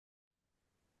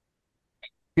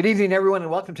Good evening, everyone,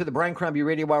 and welcome to the Brian Crombie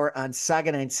Radio Hour on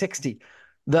Saga 960.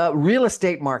 The real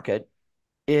estate market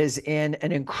is in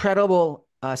an incredible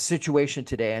situation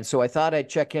today. And so I thought I'd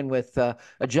check in with a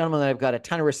gentleman that I've got a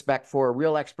ton of respect for, a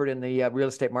real expert in the real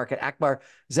estate market. Akbar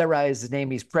Zareh is his name.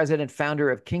 He's president,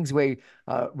 founder of Kingsway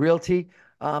Realty.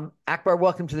 Akbar,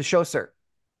 welcome to the show, sir.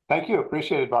 Thank you.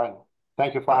 Appreciate it, Brian.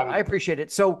 Thank you for having me. I appreciate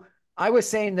it. So I was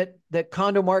saying that the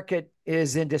condo market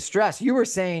is in distress. You were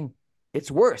saying it's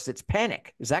worse. It's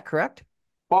panic. Is that correct?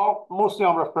 Well, mostly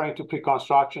I'm referring to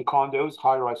pre-construction condos,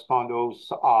 high-rise condos.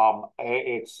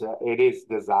 It is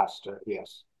disaster.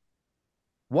 Yes.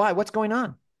 Why? What's going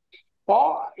on?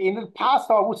 Well, in the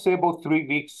past, I would say about 3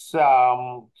 weeks.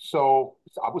 So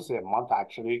I would say a month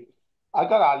actually. I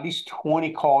got at least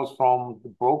 20 calls from the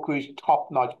brokerage,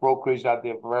 top-notch brokerage that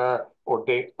they were, or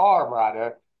they are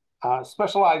rather,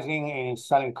 specializing in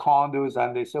selling condos.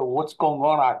 And they say, "What's going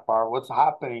on, Akbar? What's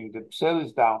happening? The sale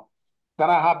is down." Then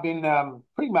I have been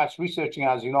pretty much researching,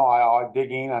 as you know, I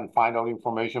dig in and find out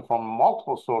information from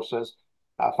multiple sources,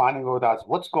 finding out that's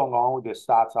what's going on with the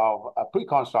stats of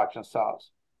pre-construction sales.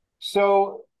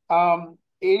 So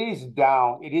it is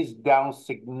down. It is down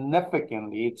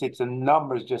significantly. It's a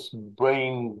numbers just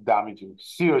brain damaging.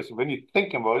 Seriously, when you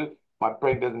think about it, my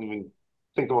brain doesn't even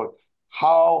think about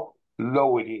how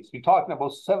low it is. We're talking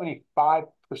about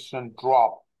 75%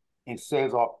 drop in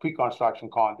sales of pre-construction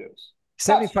condos.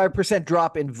 75%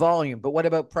 drop in volume, but what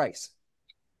about price?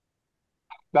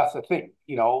 That's the thing,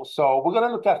 So we're going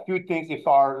to look at a few things. If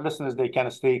our listeners, they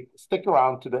can stick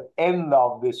around to the end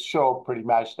of this show, pretty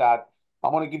much that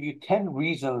I'm going to give you 10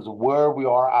 reasons where we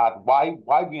are at,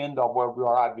 why we end up where we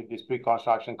are at with these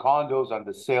pre-construction condos and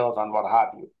the sales and what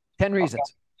have you. 10 reasons.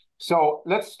 Okay. So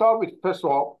let's start with, first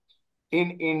of all,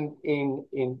 in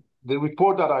the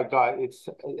report that I got, it's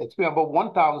been about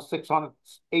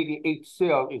 1,688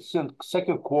 sales in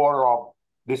second quarter of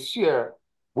this year,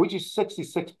 which is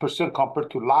 66%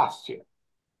 compared to last year.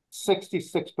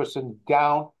 66%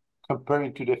 down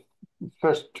comparing to the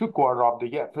first 2 quarters of the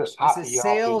year, first half of the year.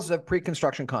 Sales of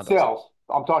pre-construction condos. Sales.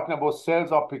 I'm talking about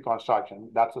sales of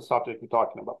pre-construction. That's the subject we're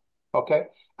talking about. Okay.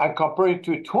 And comparing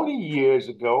to 20 years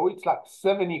ago, it's like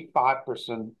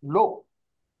 75% low.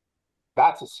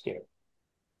 That's a scare.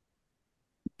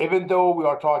 Even though we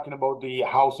are talking about the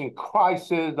housing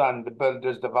crisis and the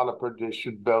builders, developers, they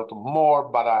should build more,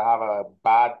 but I have a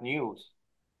bad news.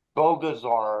 Builders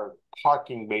are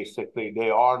parking, basically. They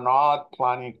are not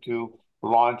planning to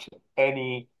launch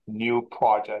any new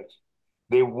projects.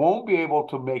 They won't be able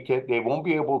to make it. They won't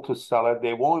be able to sell it.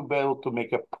 They won't be able to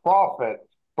make a profit,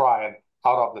 Brian,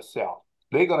 out of the sale.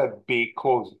 They're going to be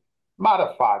closing. Matter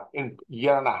of fact, in a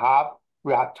year and a half,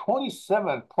 we had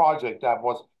 27 projects that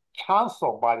was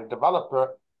canceled by the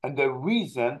developer, and the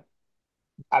reason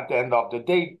at the end of the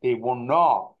day they will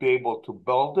not be able to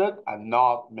build it and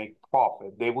not make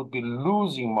profit. They would be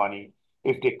losing money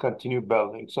if they continue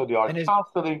building. So they are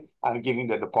canceling and giving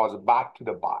the deposit back to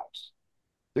the buyers.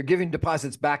 They're giving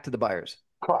deposits back to the buyers.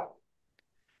 Correct.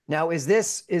 Now, is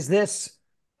this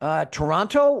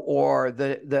Toronto or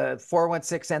the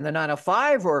 416 and the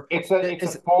 905, or it's a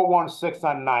 416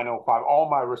 and 905. All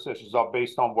my researches are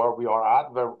based on where we are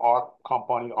at, where our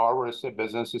company, our real estate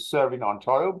business is serving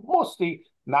Ontario, mostly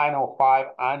 905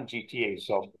 and GTA.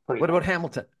 So what about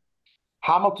Hamilton?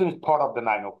 Hamilton is part of the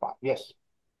 905. Yes,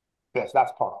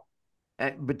 that's part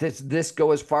of. But does this go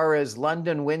as far as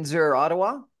London, Windsor,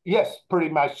 Ottawa? Yes, pretty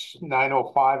much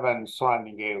 905 and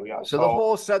surrounding areas. So the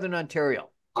whole southern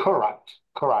Ontario. Correct.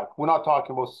 We're not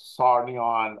talking about Sarnia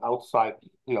outside,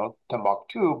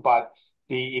 Timbuktu, but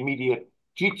the immediate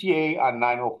GTA and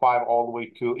 905 all the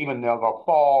way to even Niagara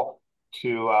Falls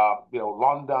to,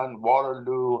 London,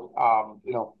 Waterloo,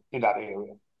 in that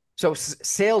area. So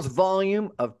sales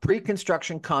volume of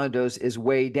pre-construction condos is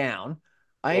way down.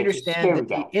 I understand that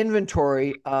the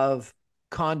inventory of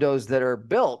condos that are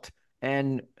built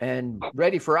and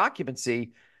ready for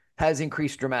occupancy has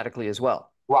increased dramatically as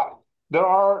well. Right. There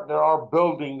are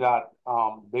buildings that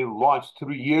they launched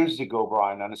 3 years ago,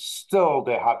 Brian, and still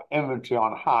they have inventory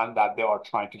on hand that they are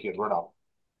trying to get rid of.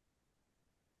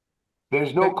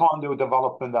 There's no condo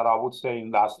development that I would say in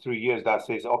the last 3 years that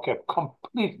says, okay,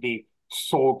 completely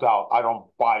sold out. I don't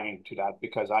buy into that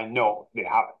because I know they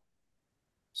haven't.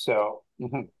 So,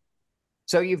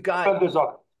 so you've got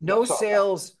no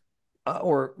sales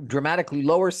or dramatically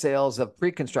lower sales of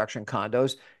pre-construction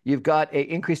condos. You've got an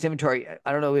increased inventory.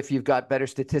 I don't know if you've got better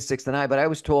statistics than I, but I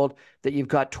was told that you've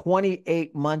got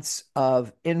 28 months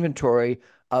of inventory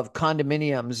of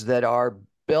condominiums that are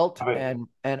built and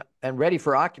and ready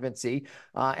for occupancy,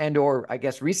 and or I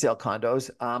guess resale condos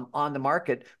on the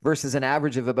market versus an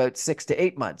average of about 6 to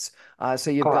 8 months.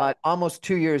 So you've Correct. got almost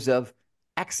 2 years of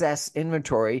excess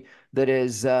inventory that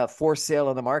is for sale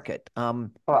in the market,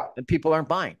 Correct. and people aren't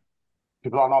buying.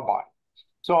 People are not buying.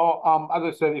 So, as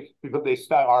I said, if people they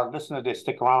start our listeners they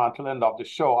stick around until the end of the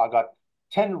show, I got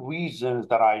 10 reasons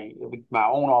that with my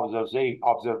own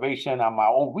observation and my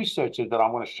own researches that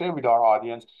I'm going to share with our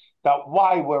audience that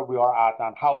why where we are at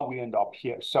and how we end up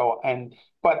here. So,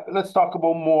 but let's talk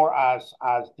about more as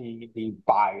the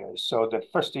buyers. So the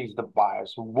first thing is the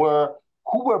buyers. Who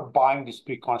were buying these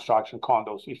pre-construction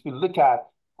condos? If you look at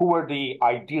who were the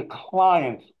ideal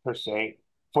client per se,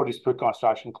 for these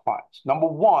pre-construction clients. Number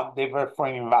one, they were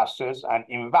foreign investors and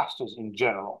investors in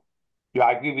general. You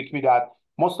agree with me that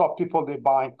most of people they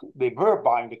were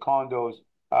buying the condos,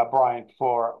 Brian,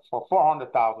 for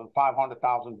 $400,000,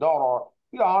 $500,000,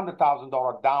 with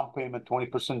 $100,000 down payment,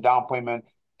 20% down payment,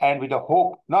 and with the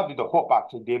hope, not with the hope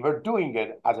actually, they were doing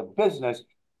it as a business.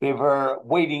 They were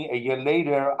waiting a year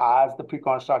later as the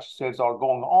pre-construction sales are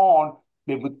going on,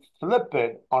 they would flip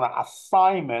it on an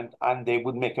assignment and they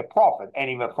would make a profit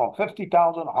anywhere from $50,000,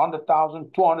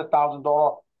 $100,000,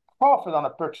 $200,000 profit on a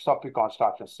purchase of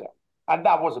pre-construction sale. And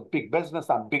that was a big business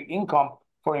and big income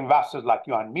for investors like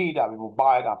you and me that we would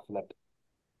buy it and flip it.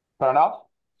 Fair enough?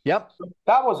 Yep. So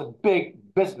that was a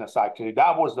big business, actually.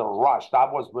 That was the rush.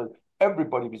 That was when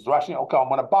everybody was rushing. Okay, I'm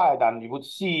going to buy it. And you would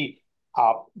see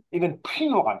even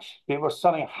pre-launch, they were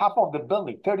selling half of the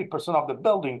building, 30% of the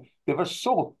building. They were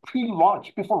sold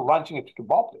pre-launch before launching it to the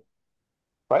public,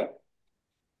 right?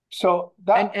 So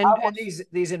and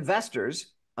these investors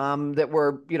that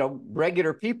were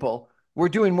regular people were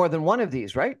doing more than one of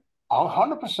these, right?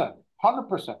 100%,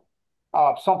 100%.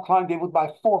 Some client they would buy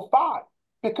 4 or 5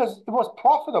 because it was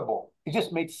profitable. It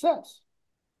just made sense.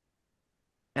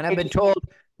 And I've been told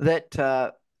that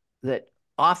that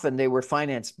often they were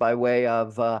financed by way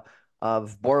of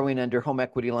borrowing under home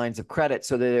equity lines of credit,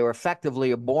 so that they were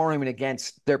effectively borrowing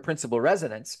against their principal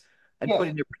residence and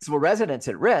putting their principal residence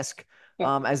at risk,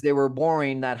 as they were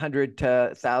borrowing that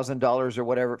 $100,000 or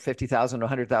whatever, $50,000 to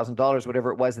 $100,000,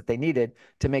 whatever it was that they needed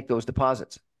to make those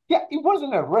deposits. Yeah, it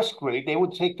wasn't a risk really. They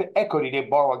would take the equity they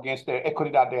borrow against their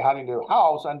equity that they had in their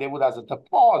house, and they would as a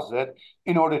deposit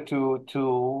in order to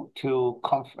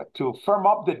firm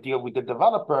up the deal with the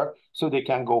developer so they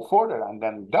can go further and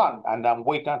then done and then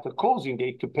wait until closing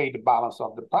date to pay the balance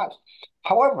of the price.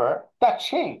 However, that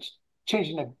changed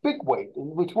in a big way.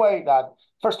 In which way? That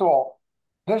first of all,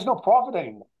 there's no profit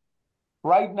anymore.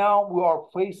 Right now, we are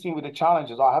facing with the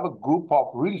challenges. I have a group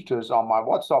of realtors on my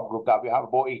WhatsApp group that we have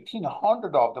about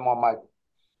 1,800 of them on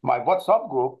my WhatsApp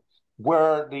group,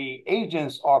 where the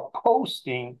agents are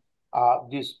posting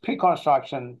these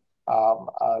pre-construction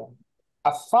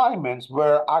assignments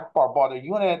where Akbar bought a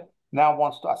unit, now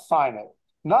wants to assign it.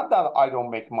 Not that I don't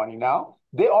make money now.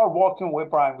 They are walking away,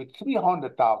 Brian, with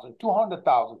 $300,000,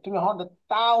 $200,000,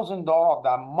 $300,000 of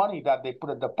that money that they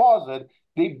put a deposit.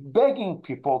 They're begging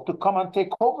people to come and take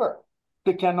over.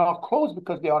 They cannot close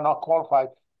because they are not qualified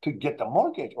to get the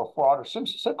mortgage or for other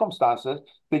circumstances.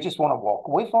 They just want to walk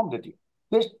away from the deal.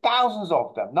 There's thousands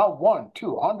of them, not 1,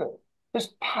 200.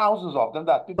 There's thousands of them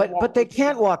that people but they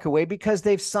can't walk away because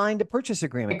they've signed a purchase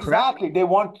agreement. Exactly. Correct? They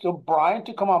want Brian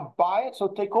to come and buy it, so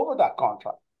take over that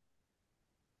contract.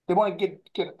 They want to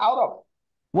get out of it.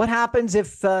 What happens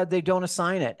if they don't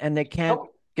assign it and they can't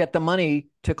get the money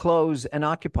to close and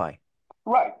occupy?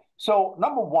 Right. So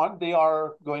number one, they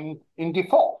are going in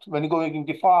default. When you're going in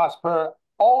default, as per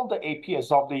all the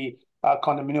APS of the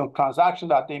condominium transaction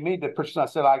that they made, the purchase and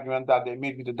sale agreement that they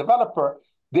made with the developer,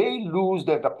 they lose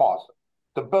their deposit.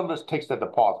 The builder takes the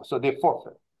deposit, so they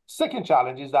forfeit. Second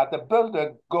challenge is that the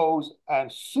builder goes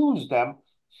and sues them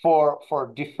for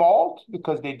default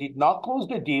because they did not close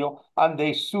the deal, and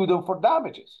they sue them for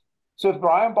damages. So if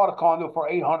Brian bought a condo for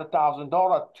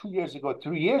 $800,000 2 years ago,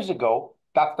 3 years ago,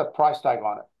 that's the price tag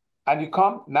on it. And you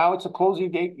come, now it's a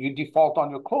closing date, you default on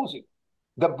your closing.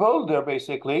 The builder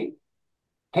basically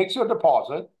takes your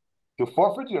deposit, you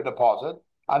forfeit your deposit,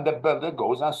 and the builder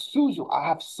goes and sues you. I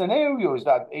have scenarios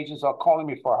that agents are calling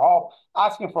me for help,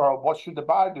 asking for help. What should the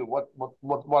buyer do? What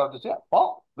are the steps?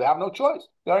 Well, they have no choice.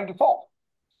 They're in default.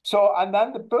 So, and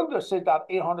then the builder said that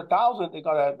 800,000, they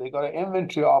got an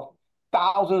inventory of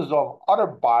thousands of other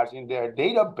buyers in their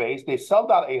database. They sell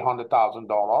that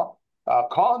 $800,000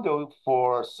 condo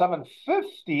for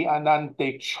 $750, and then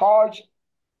they charge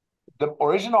the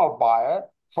original buyer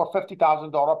for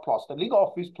 $50,000 plus the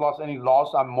legal fees plus any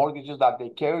loss and mortgages that they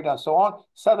carried and so on.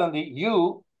 Suddenly,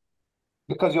 you,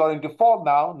 because you're in default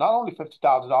now, not only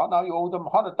 $50,000, now you owe them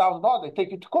 $100,000. They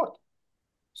take you to court.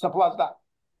 Simple as that.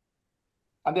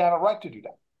 and they have a right to do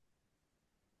that.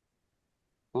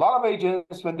 A lot of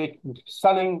agents, when they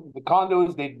selling the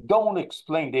condos, they don't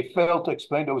explain. They fail to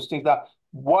explain those things. That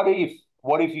what if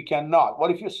you cannot?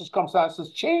 What if your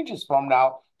circumstances changes from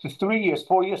now to 3 years,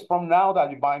 4 years from now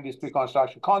that you're buying this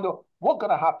pre-construction condo? What's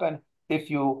going to happen if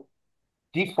you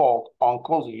default on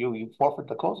closing? You forfeit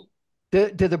the closing. Do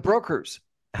the brokers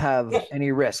have Yes.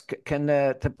 any risk? Can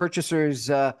the purchasers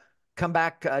come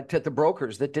back to the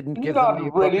brokers that didn't give them the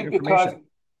Not really, appropriate because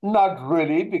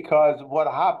information? what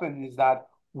happened is that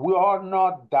we are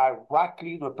not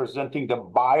directly representing the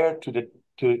buyer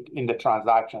in the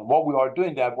transaction. What we are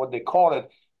doing that what they call it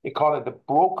the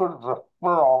broker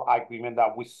referral agreement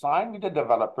that we sign with the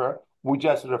developer. We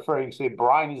just referring, say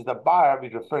Brian is the buyer,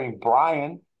 we're referring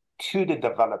Brian to the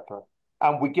developer,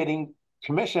 and we're getting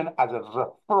commission as a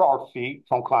referral fee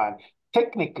from client.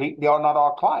 Technically, they are not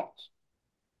our clients.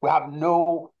 We have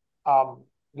no um,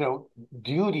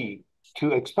 duty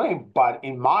to explain. But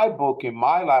in my book, in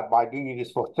my life, by doing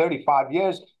this for 35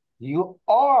 years, you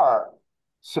are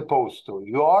supposed to.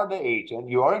 You are the agent.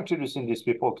 You are introducing these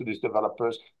people to these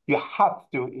developers. You have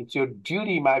to. It's your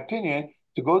duty, in my opinion,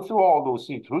 to go through all those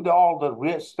things, through all the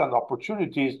risks and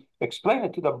opportunities, explain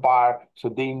it to the buyer so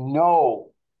they know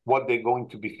what they're going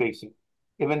to be facing.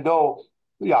 Even though,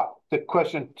 yeah, the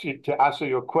question to answer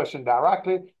your question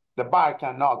directly, the buyer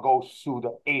cannot go sue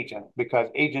the agent because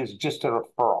agent is just a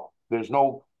referral. There's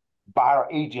no buyer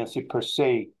agency per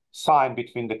se signed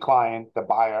between the client, the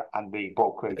buyer, and the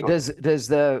brokerage. Does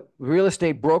the real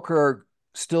estate broker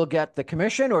still get the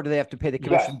commission, or do they have to pay the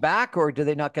commission Yes. back, or do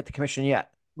they not get the commission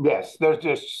yet? Yes, there's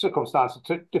just circumstances,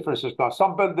 different circumstances.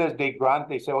 Some builders, they grant,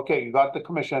 they say, okay, you got the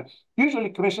commission. Usually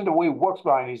commission, the way it works,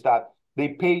 Brian, is that they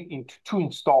pay in two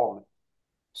installments.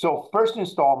 So first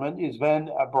installment is when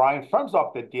Brian firms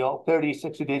up the deal. 30,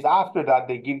 60 days after that,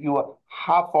 they give you a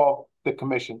half of the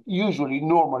commission. Usually,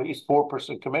 normally, it's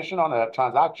 4% commission on a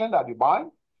transaction that you buy.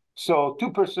 So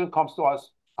 2% comes to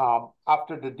us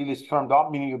after the deal is firmed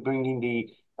up, meaning you're bringing the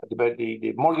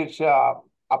mortgage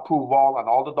approval and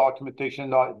all the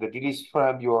documentation. The deal is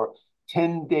firm. Your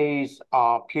 10 days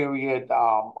period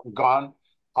gone.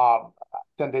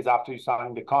 10 days after you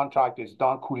sign the contract is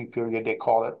done. Cooling period, they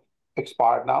call it,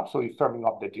 expired now, so you're firming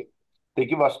up the deal. They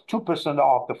give us 2%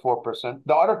 off the 4%.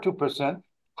 The other 2%,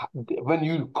 when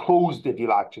you close the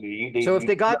deal, actually. So if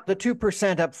they got the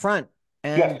 2% up front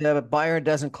and Yes, the buyer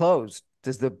doesn't close,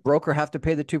 does the broker have to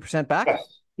pay the 2% back?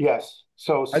 yes, yes.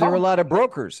 So Are there a some, lot of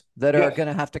brokers that are yes, going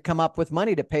to have to come up with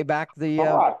money to pay back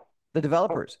correct, the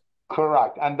developers?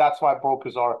 correct. And that's why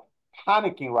brokers are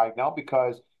panicking right now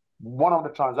because one of the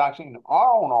transactions in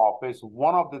our own office,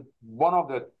 one of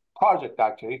the project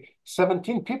actually,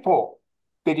 17 people,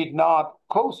 they did not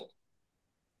close it.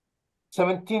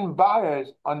 17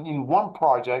 buyers in one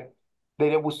project.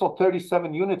 We sold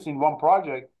 37 units in one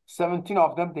project. 17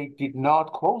 of them, they did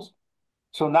not close.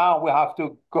 So now we have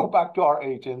to go back to our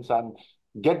agents and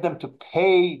get them to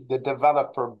pay the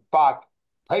developer back,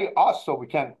 pay us so we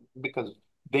can, because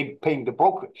they paying the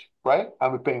brokerage, right?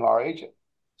 And we're paying our agent.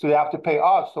 So they have to pay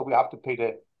us, so we have to pay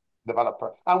the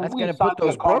developer. And That's we going to signed put the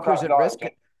those brokers contract with at our risk.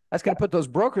 agent. That's going to put those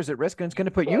brokers at risk, and it's going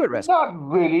to put you at risk. Not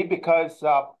really, because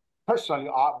personally,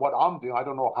 what I'm doing, I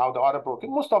don't know how the other brokers,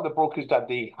 most of the brokers that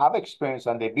they have experience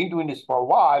and they've been doing this for a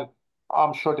while,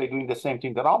 I'm sure they're doing the same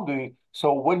thing that I'm doing.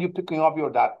 So when you're picking up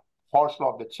that parcel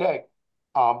of the check,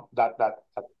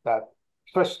 that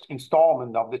first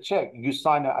installment of the check, you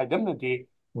sign an indemnity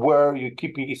where you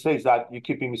keeping, it says that you're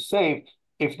keeping me safe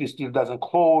if this deal doesn't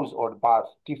close or the buyer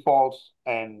defaults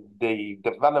and the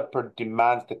developer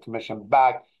demands the commission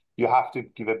back, you have to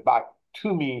give it back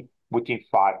to me within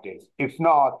 5 days. If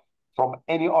not, from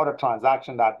any other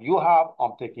transaction that you have,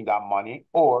 I'm taking that money,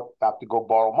 or I have to go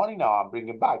borrow money now, I'm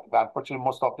bringing it back. Unfortunately,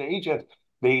 most of the agents,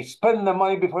 they spend the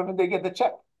money before even they get the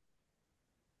check.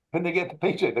 When they get the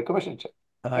paycheck, the commission check.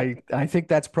 I think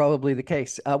that's probably the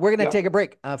case. We're going to Yeah. take a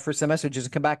break for some messages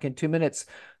and come back in 2 minutes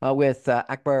with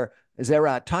Akbar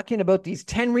Zareh talking about these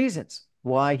 10 reasons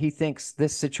why he thinks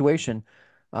this situation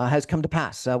has come to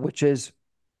pass, which is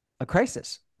a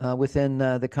crisis within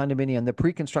the condominium, the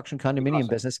pre-construction condominium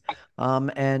business.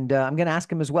 And I'm going to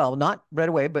ask him as well, not right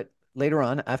away, but later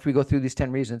on, after we go through these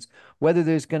 10 reasons, whether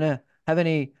there's going to have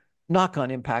any knock-on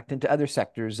impact into other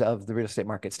sectors of the real estate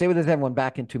market. Stay with us, everyone.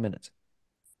 Back in 2 minutes.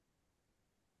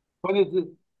 What is it?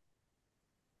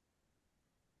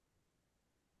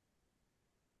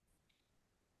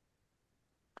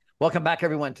 Welcome back,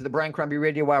 everyone, to the Brian Crombie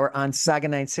Radio Hour on Saga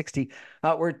 960.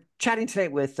 We're chatting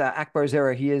tonight with Akbar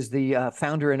Zareh. He is the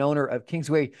founder and owner of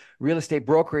Kingsway Real Estate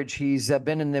Brokerage. He's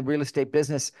been in the real estate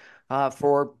business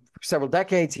for several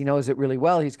decades. He knows it really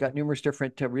well. He's got numerous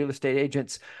different real estate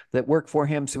agents that work for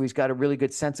him, so he's got a really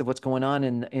good sense of what's going on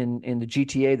in the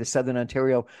GTA, the Southern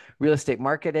Ontario real estate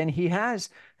market. And he has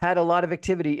had a lot of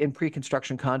activity in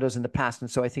pre-construction condos in the past, and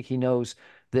so I think he knows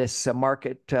this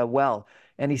market well.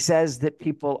 And he says that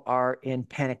people are in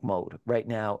panic mode right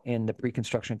now in the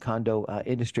pre-construction condo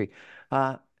industry.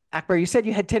 Akbar, you said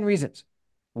you had 10 reasons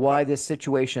why this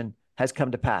situation has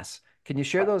come to pass. Can you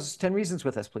share those 10 reasons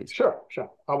with us, please? Sure, sure.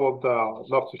 I would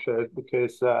love to share it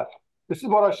because this is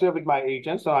what I share with my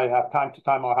agents. And I have time to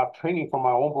time, I have training for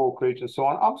my own brokerage and so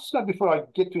on. I'm just going to, before I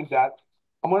get to that,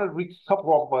 I'm going to read a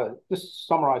couple of, just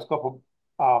summarize a couple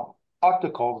of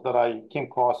articles that I came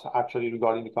across actually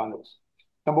regarding the condos.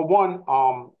 Number one,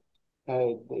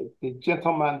 the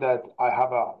gentleman that I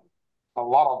have a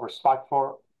lot of respect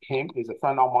for him is a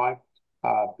friend of mine.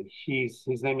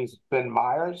 His name is Ben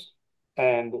Myers,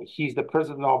 and he's the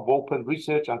president of Open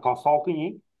Research and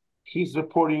Consulting. He's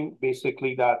reporting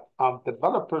basically that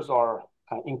developers are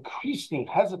increasingly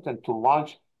hesitant to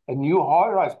launch a new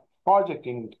high-rise project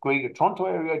in Greater Toronto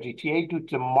Area, GTA, due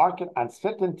to market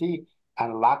uncertainty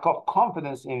and lack of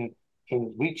confidence in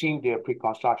reaching their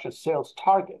pre-construction sales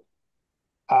target.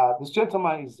 This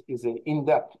gentleman is an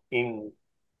in-depth in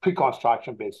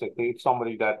pre-construction, basically. It's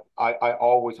somebody that I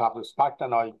always have respect,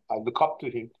 and I look up to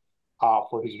him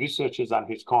for his researches and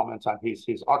his comments and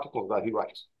his articles that he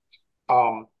writes.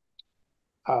 Why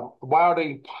are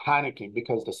they panicking?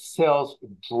 Because the sales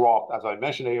dropped, as I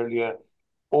mentioned earlier,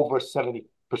 over 70%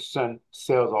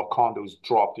 sales of condos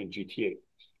dropped in GTA.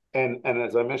 And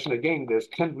as I mentioned again, there's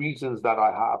 10 reasons that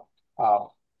I have.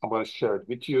 I'm going to share it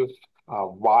with you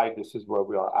why this is where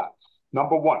we are at.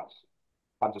 Number one,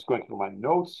 I'm just going through my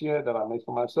notes here that I made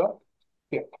for myself.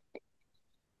 Here.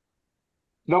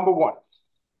 Number one,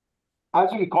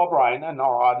 as you recall, Brian, and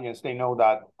our audience, they know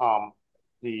that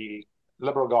the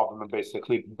Liberal government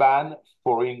basically banned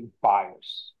foreign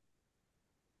buyers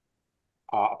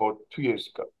about 2 years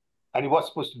ago. And it was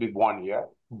supposed to be 1 year,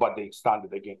 but they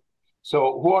extended again.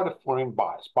 So who are the foreign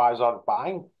buyers? Buyers are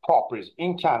buying properties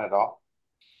in Canada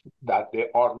that they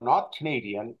are not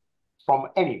Canadian from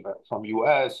anywhere, from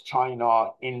US, China,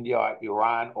 India,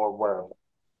 Iran, or wherever.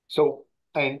 So,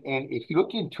 and if you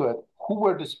look into it, who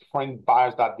were these foreign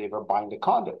buyers that they were buying the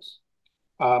condos?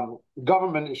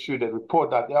 Government issued a report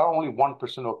that they are only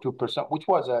 1% or 2%, which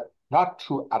was not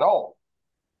true at all.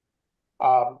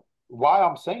 Why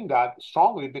I'm saying that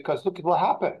strongly, because look at what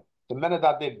happened. The minute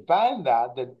that they banned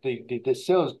that, the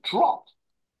sales dropped.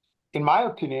 In my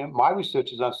opinion, my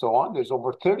researches and so on, there's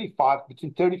over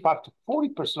between 35 to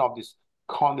 40% of these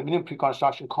condominium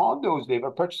pre-construction condos they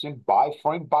were purchasing by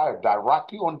foreign buyer,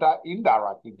 directly or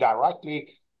indirectly.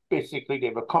 Directly, basically, they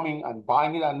were coming and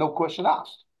buying it and no question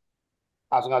asked.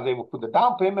 As long as they would put the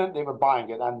down payment, they were buying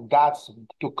it. And that's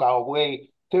took away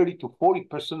 30 to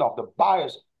 40% of the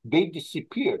buyers. They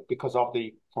disappeared because of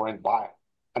the foreign buyer.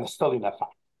 And it's still in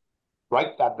effect.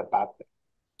 Right? That's the bad thing.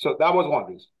 So that was one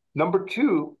reason. Number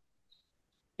two,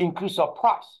 increase of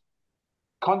price.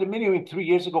 Condominium 3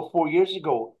 years ago, 4 years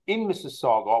ago in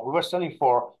Mississauga, we were selling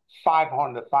for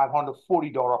 $500,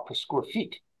 $540 per square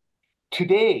feet.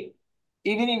 Today,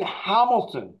 even in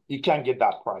Hamilton, you can't get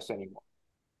that price anymore.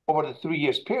 Over the 3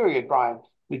 years period, Brian,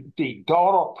 the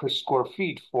dollar per square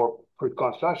feet for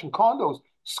pre-construction condos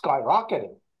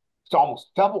skyrocketed. It's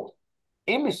almost doubled.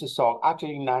 In Mississauga,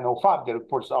 actually in 905, the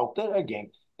reports out there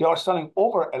again, they are selling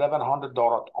over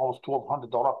 $1,100, almost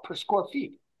 $1,200 per square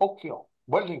feet. Oakville,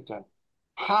 Wellington,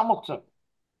 Hamilton.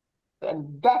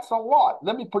 And that's a lot.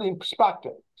 Let me put it in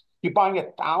perspective. You're buying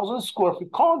 1,000 square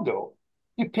feet condo,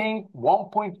 you're paying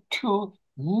 $1.2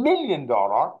 million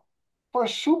for a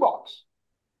shoebox.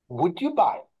 Would you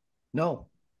buy it? No.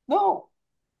 No.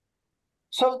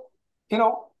 So,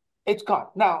 it's gone.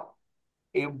 Now,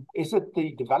 is it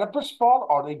the developer's fault?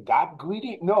 Are they that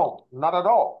greedy? No, not at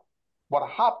all. What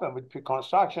happened with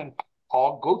pre-construction,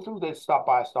 I'll go through this step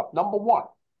by step. Number one,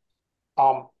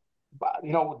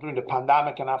 during the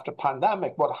pandemic and after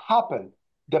pandemic, what happened?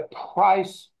 The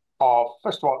price of,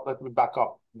 first of all, let me back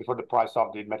up before the price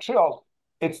of the materials.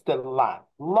 It's the land.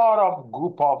 A lot of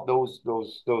group of those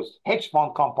hedge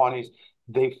fund companies,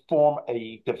 they form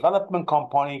a development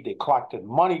company. They collected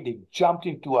money. They jumped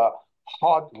into a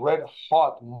red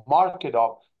hot market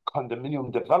of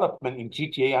condominium development in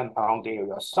GTA and around the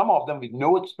area. Some of them with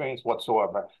no experience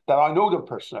whatsoever, that I know them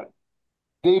personally.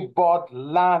 They bought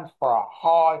land for a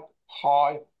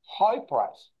high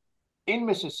price. In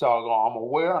Mississauga, I'm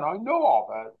aware and I know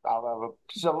of it. I have a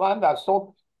piece of land that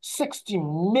sold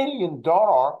 $60 million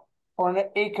for an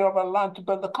acre of land to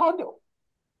build a condo.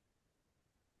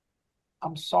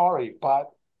 I'm sorry, but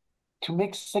to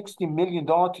make $60 million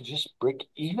to just break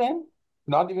even,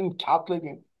 not even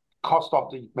calculating cost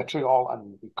of the material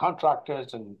and the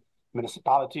contractors and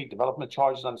municipality development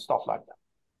charges and stuff like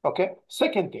that. Okay.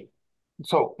 Second thing,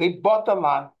 so they bought the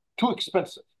land too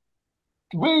expensive,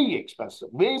 way expensive,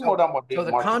 way more than what they So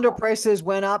the market condo for. prices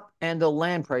went up and the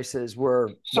land prices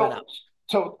went up.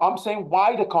 So I'm saying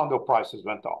why the condo prices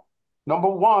went up. Number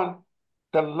one,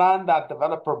 the land that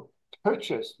developer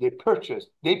purchased,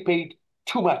 they paid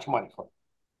too much money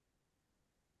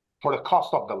for the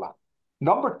cost of the land.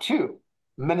 Number two,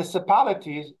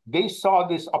 municipalities, they saw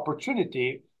this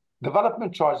opportunity,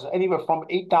 development charges anywhere from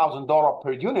 $8,000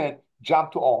 per unit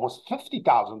jumped to almost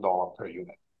 $50,000 per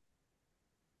unit.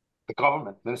 The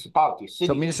government, municipality, cities.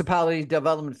 So municipality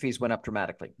development fees went up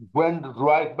dramatically. Went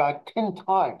right back 10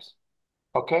 times.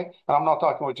 Okay. And I'm not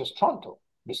talking about just Toronto,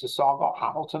 Mississauga,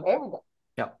 Hamilton, everywhere.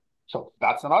 Yeah. So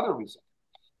that's another reason.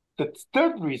 The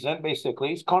third reason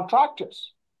basically is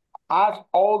contractors. As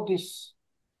all these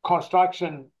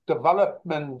construction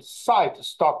development sites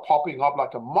start popping up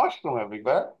like a mushroom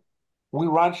everywhere, we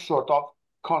run short of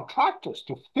contractors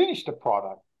to finish the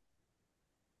product.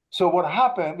 So what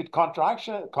happened with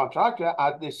contractor,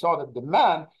 as they saw the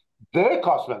demand, their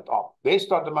costs went up. They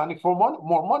start demanding for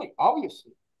more money,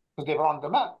 obviously, because they were on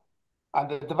demand. And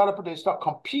the developer, they start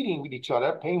competing with each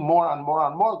other, paying more and more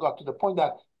and more, got to the point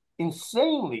that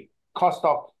insanely cost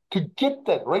of, to get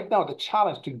that, right now, the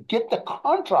challenge to get the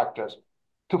contractors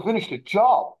to finish the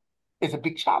job is a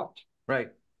big challenge. Right.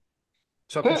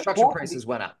 So construction prices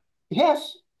went up.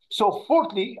 Yes. So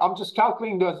fourthly, I'm just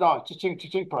calculating those down.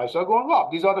 Cha-ching, prices are going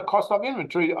up. These are the cost of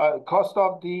inventory, cost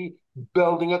of the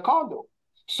building a condo.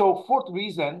 So fourth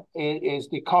reason is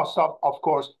the cost of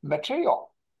course,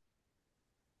 material.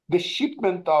 The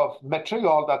shipment of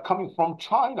material that coming from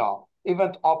China, it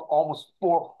went up almost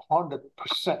 400%.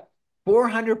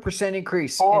 400%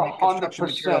 increase in the construction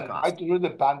material cost. Right through the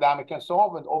pandemic and so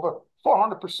on, went over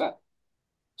 400%.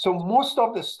 So most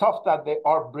of the stuff that they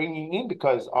are bringing in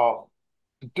because of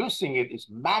producing it is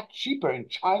much cheaper in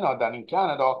China than in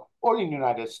Canada or in the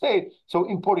United States. So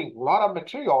importing a lot of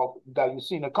material that you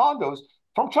see in the condos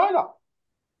from China.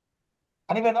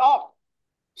 And it went up.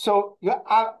 So you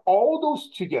add all those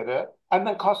together and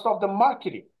then cost of the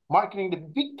marketing, the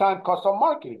big time cost of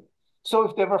marketing. So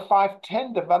if there were 5,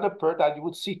 10 developer that you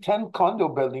would see 10 condo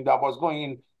building that was going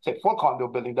in, say 4 condo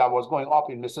building that was going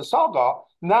up in Mississauga,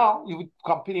 now you would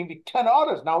competing with 10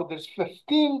 others. Now there's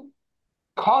 15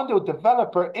 condo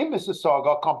developer in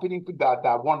Mississauga competing with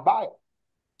that one buyer.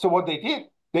 So what they did,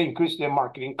 they increased their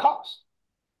marketing cost,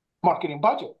 marketing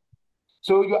budget.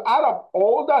 So you add up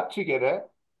all that together.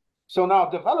 So now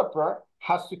developer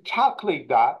has to calculate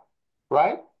that,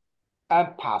 right?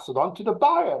 And pass it on to the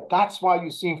buyer. That's why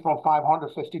you're seeing from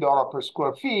 $550 per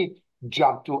square feet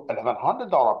jump to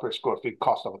 $1,100 per square feet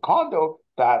cost of a condo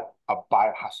that a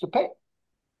buyer has to pay.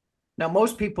 Now,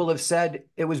 most people have said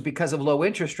it was because of low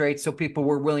interest rates, so people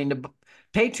were willing to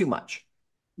pay too much.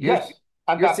 Yes.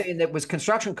 You're saying that it was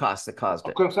construction costs that caused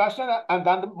it. Construction and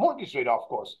then the mortgage rate, of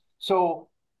course. So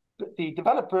the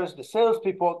developers, the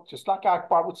salespeople, just like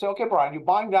Akbar would say, okay, Brian, you're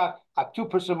buying that at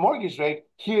 2% mortgage rate.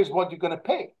 Here's what you're going to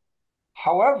pay.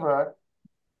 However,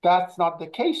 that's not the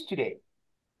case today.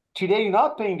 Today, you're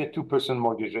not paying the 2%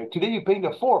 mortgage rate. Today, you're paying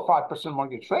the 4 or 5%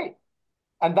 mortgage rate.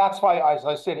 And that's why, as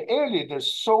I said earlier,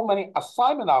 there's so many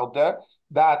assignments out there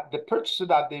that the purchaser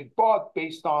that they bought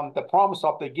based on the promise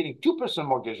of they're getting 2%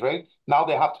 mortgage rate, now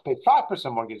they have to pay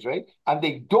 5% mortgage rate, and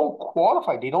they don't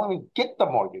qualify. They don't even get the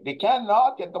mortgage. They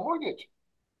cannot get the mortgage.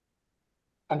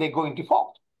 And they go in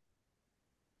default.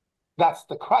 That's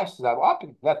the crisis that's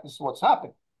happening. That is what's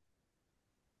happening.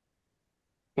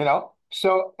 You know,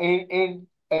 so and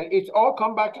it's all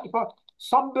come back to the point.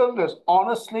 Some builders,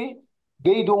 honestly,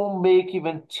 they don't make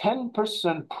even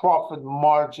 10% profit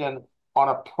margin on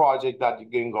a project that you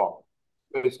can go.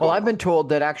 Well, I've been told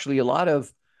that actually a lot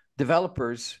of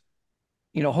developers,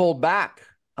 hold back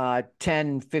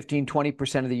 10, 15,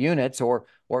 20% of the units, or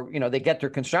they get their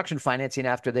construction financing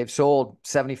after they've sold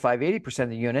 75, 80% of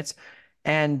the units.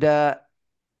 And then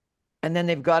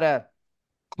they've got to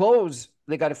close.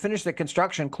 They got to finish the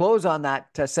construction, close on that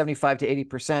 75 to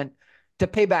 80% to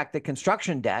pay back the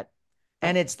construction debt.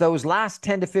 And it's those last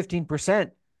 10 to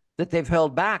 15% that they've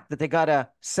held back that they got to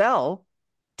sell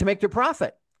to make their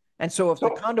profit. And so if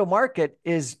the condo market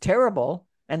is terrible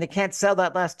and they can't sell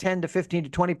that last 10 to 15 to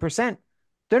 20%,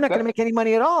 they're not going to make any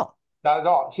money at all. Not at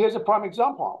all. Here's a prime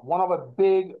example. One of a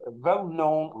big,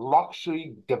 well-known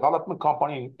luxury development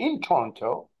company in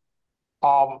Toronto,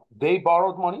 they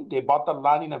borrowed money. They bought the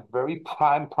land in a very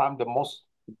prime, the most,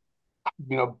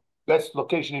 best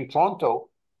location in Toronto.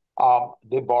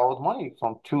 They borrowed money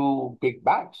from two big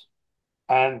banks,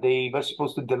 and they were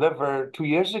supposed to deliver 2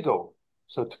 years ago.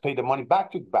 So to pay the money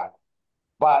back to the bank.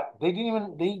 But they didn't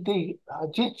even, they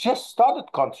just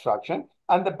started construction,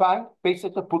 and the bank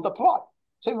basically pulled the plug.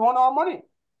 So we want our money.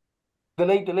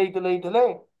 Delay, delay, delay,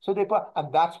 delay. So they put,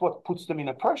 and that's what puts them in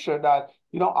a pressure that,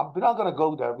 we're not going to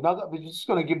go there. We're just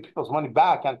going to give people's money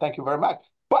back and thank you very much.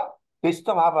 But they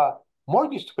still have a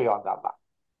mortgage to pay on that land.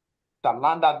 The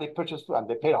land that they purchased and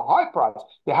they pay a high price,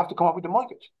 they have to come up with a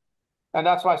mortgage. And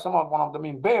that's why one of them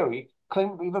in Barrie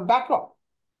claimed even bankrupt.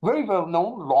 Very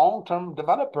well-known long-term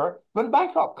developer went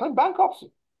bankrupt, claimed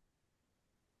bankruptcy.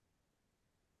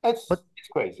 But It's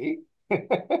crazy. But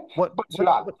what it's what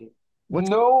reality. what's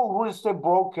No real estate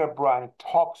broker, Brian,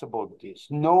 talks about this.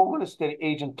 No real estate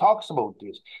agent talks about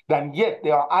this. Then yet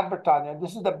they are advertising, and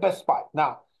this is the best part.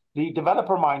 Now, the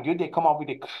developer, mind you, they come up with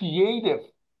a creative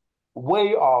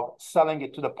way of selling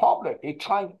it to the public. They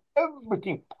try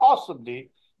everything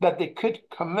possibly that they could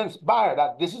convince buyer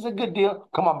that this is a good deal,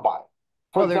 come on buy.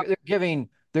 For well, example,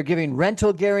 they're giving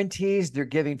rental guarantees, they're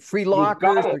giving free you lockers,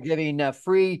 got it. they're giving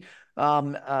free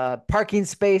parking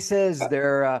spaces,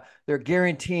 they're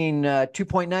guaranteeing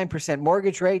 2.9%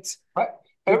 mortgage rates. Right?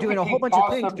 They're doing a whole Everything bunch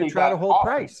of things to possibly try to that hold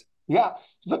offering. price. Yeah,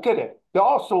 look at it. They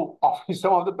also offering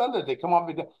some of the builders. They come up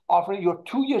with offering your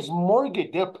 2 years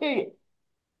mortgage. They'll pay it.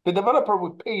 The developer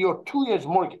will pay your 2 years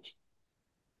mortgage.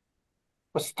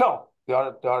 But still, they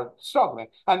are struggling.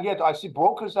 And yet I see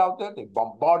brokers out there, they're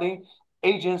bombarding.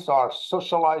 Agents are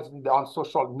socializing on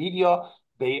social media.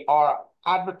 They are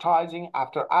advertising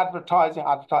after advertising,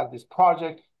 advertising this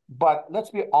project. But let's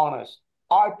be honest.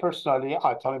 I personally,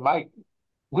 I tell you, my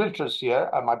realtors here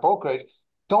at my brokerage,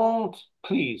 don't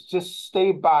please just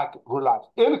stay back, relax.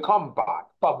 It'll come back.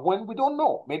 But when we don't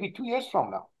know, maybe 2 years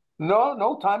from now.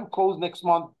 No time close next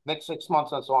month, next 6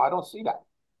 months, and so on. I don't see that.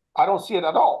 I don't see it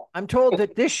at all. I'm told It's,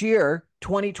 that this year,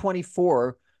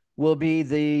 2024, will be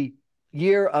the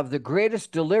year of the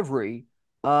greatest delivery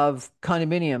of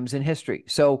condominiums in history.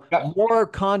 So yes, more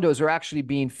condos are actually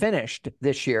being finished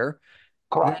this year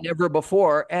than correct. ever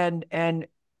before. And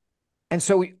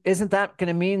so isn't that going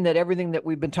to mean that everything that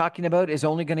we've been talking about is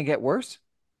only going to get worse?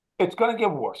 It's going to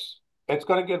get worse. It's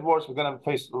going to get worse. We're going to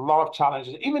face a lot of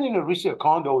challenges. Even in the resale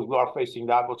condos, we are facing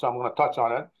that, which I'm going to touch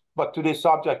on it. But today's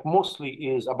subject mostly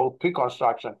is about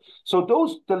pre-construction. So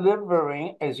those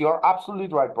delivering, as you're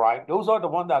absolutely right, Brian, those are the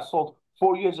ones that sold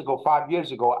 4 years ago, 5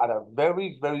 years ago at a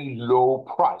very, very low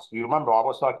price. You remember I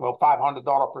was talking about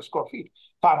 $500 per square feet,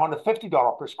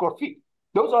 $550 per square feet.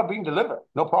 Those are being delivered,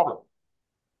 no problem.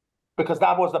 Because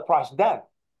that was the price then,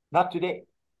 not today.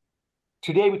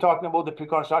 Today, we're talking about the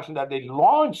pre-construction that they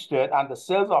launched it and the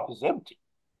sales office is empty.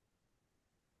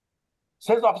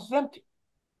 Sales office is empty,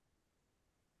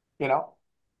 you know.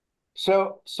 There's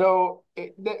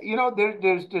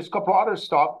a couple other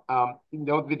stuff,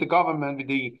 with the government, with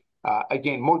the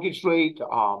again mortgage rate,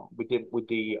 with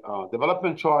the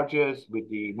development charges, with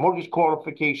the mortgage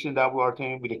qualification that we are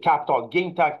taking, with the capital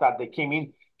gain tax that they came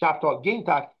in, capital gain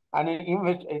tax, and then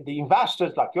the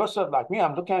investors like yourself, like me,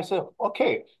 I'm looking and say,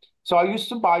 okay, so I used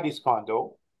to buy this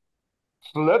condo,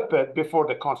 flip it before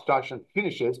the construction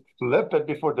finishes, flip it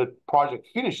before the project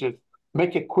finishes,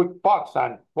 make a quick bucks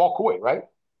and walk away, right?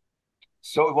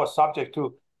 So it was subject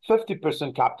to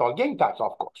 50% capital gain tax,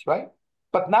 of course, right?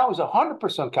 But now it's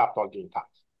 100% capital gain tax.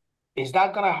 Is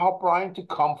that going to help Brian to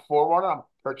come forward and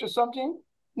purchase something?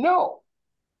 No.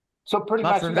 So pretty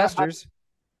Not much for you got, investors.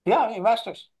 yeah,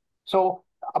 investors. So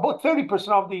about 30%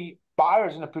 of the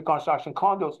buyers in the pre-construction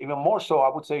condos, even more so,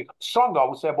 I would say stronger, I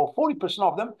would say about 40%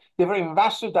 of them, they were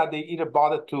investors that they either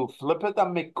bought it to flip it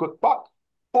and make quick buck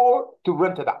or to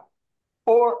rent it out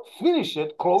or finish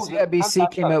it, close it, and CIBC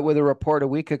that's came out with a report a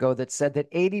week ago that said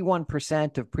that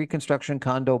 81% of pre-construction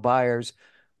condo buyers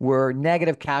were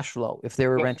negative cash flow if they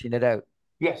were yes. renting it out.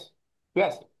 Yes,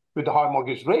 yes. With the high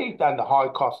mortgage rate and the high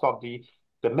cost of the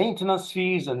maintenance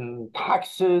fees and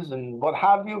taxes and what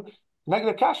have you,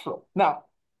 negative cash flow. Now,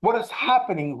 what is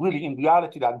happening really in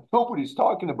reality that nobody's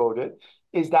talking about it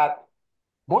is that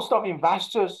most of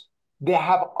investors, they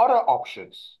have other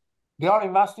options. They are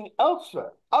investing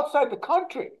elsewhere, outside the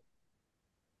country.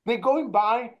 They're going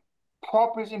by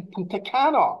properties in Punta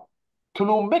Cana,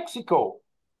 Tulum, Mexico.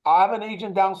 I have an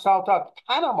agent down south at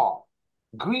Panama,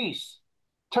 Greece,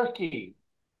 Turkey,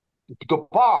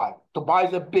 Dubai. Dubai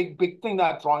is a big, big thing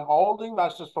that's drawing all the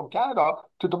investors from Canada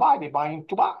to Dubai. They're buying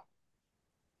Dubai.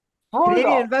 Canadian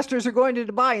Florida, investors are going to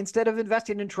Dubai instead of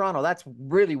investing in Toronto. That's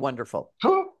really wonderful.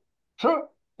 true, true.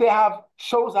 They have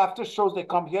shows after shows. They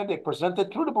come here, they present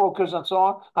it through the brokers and so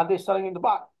on, and they're selling in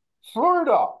Dubai.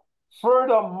 Florida,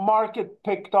 Florida market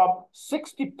picked up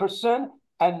 60%,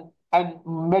 And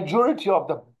majority of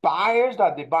the buyers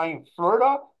that they buy in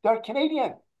Florida, they're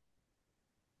Canadian.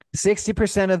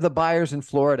 60% of the buyers in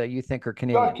Florida you think are They're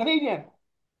Canadian. Canadian.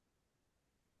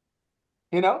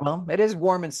 You know? Well, it is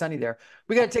warm and sunny there.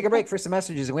 We got to take a break for some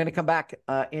messages. We're going to come back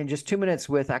in just 2 minutes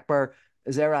with Akbar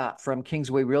Zareh from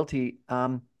Kingsway Realty.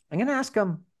 I'm going to ask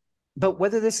him about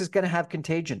whether this is going to have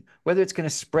contagion, whether it's going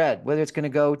to spread, whether it's going to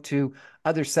go to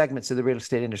other segments of the real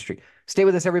estate industry. Stay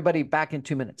with us, everybody. Back in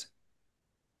 2 minutes.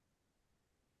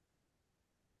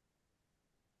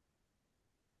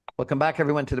 Welcome back,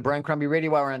 everyone, to the Brian Crombie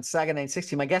Radio Hour on Saga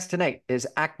 960. My guest tonight is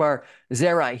Akbar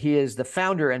Zareh. He is the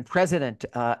founder and president,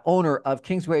 owner of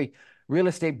Kingsway Real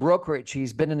Estate Brokerage.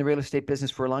 He's been in the real estate business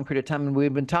for a long period of time, and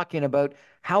we've been talking about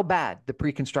how bad the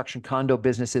pre-construction condo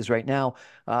business is right now.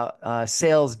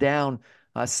 Sales down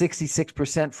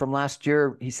 66% from last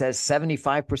year. He says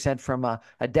 75% from a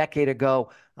decade ago,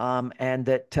 and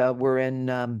that we're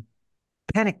in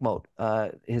panic mode,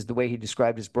 is the way he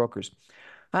described his brokers.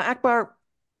 Akbar,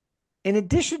 in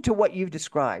addition to what you've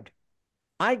described,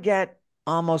 I get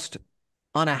almost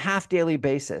on a half daily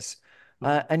basis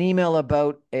an email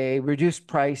about a reduced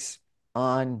price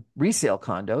on resale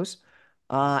condos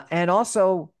and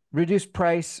also reduced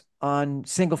price on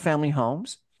single family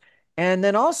homes. And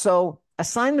then also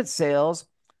assignment sales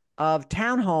of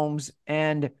townhomes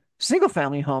and single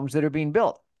family homes that are being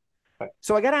built.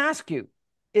 So I got to ask you,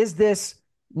 is this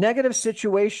negative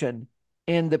situation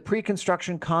in the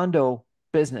pre-construction condo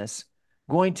business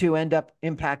going to end up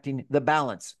impacting the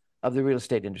balance of the real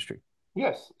estate industry?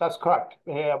 Yes, that's correct.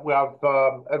 We have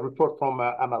a report from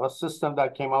MLS System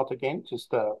that came out again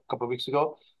just a couple of weeks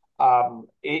ago.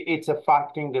 It's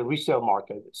affecting the resale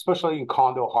market, especially in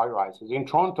condo high rises. In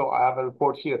Toronto, I have a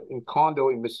report here in condo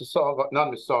in Mississauga,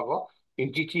 not Mississauga,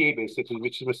 in GTA basically,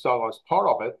 which Mississauga is part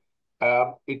of it.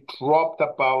 It dropped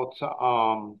about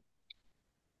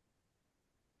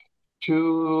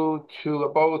to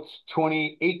about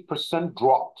 28%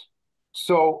 dropped.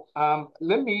 So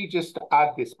let me just add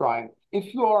this, Brian.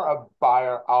 If you are a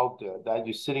buyer out there that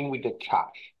you're sitting with the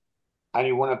cash and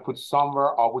you want to put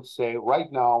somewhere, I would say right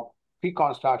now,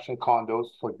 pre-construction condos,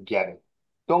 forget it.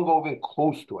 Don't go even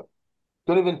close to it.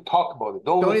 Don't even talk about it.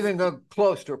 Don't even go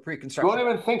close to a pre-construction. Don't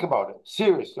even think about it.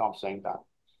 Seriously, I'm saying that.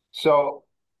 So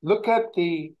look at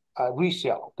the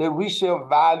resale. The resale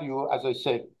value, as I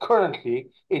said,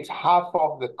 currently, it's half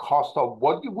of the cost of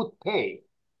what you would pay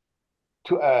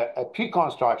to a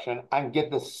pre-construction and get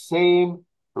the same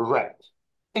rent.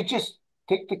 It just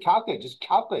take the calculate, just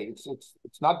calculate.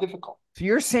 It's not difficult. So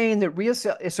you're saying that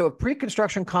resale, so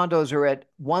pre-construction condos are at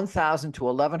 $1,000 to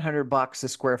 $1,100 a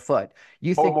square foot.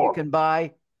 You think you can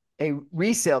buy a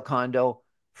resale condo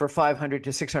for $500 to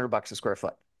 $600 a square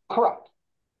foot? Correct.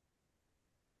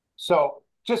 So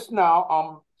just now,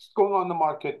 I'm going on the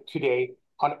market today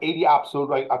on 80 Absolute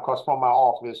right across from my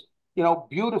office. You know,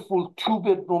 beautiful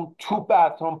 2-bedroom,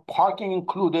 2-bathroom, parking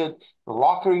included,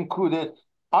 locker included.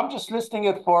 I'm just listing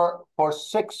it for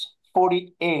 $648.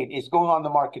 It's going on the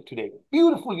market today.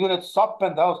 Beautiful unit, sub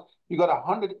penthouse. You got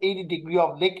 180 degree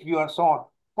of lake view and so on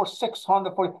for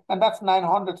 640, and that's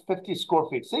 950 square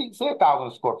feet. Say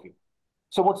 1,000 square feet.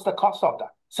 So what's the cost of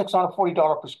that?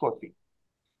 $640 per square feet.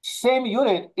 Same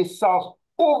unit, it sells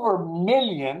over $1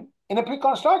 million in a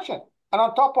pre-construction. And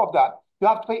on top of that, you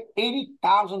have to pay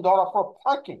 $80,000 for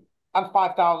parking and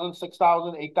 $5,000,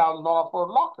 $6,000, $8,000 for a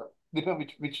locker, depending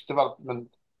which development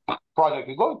project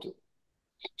you're going to.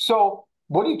 So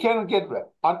what you can get rid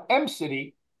on M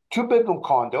City, 2-bedroom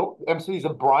condo. M City is a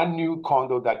brand new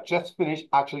condo that just finished.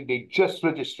 Actually, they just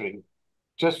registering,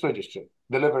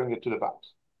 delivering it to the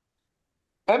banks.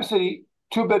 M City,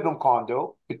 2-bedroom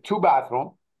condo with 2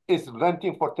 bathroom is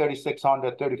renting for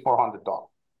 $3,600, $3,400.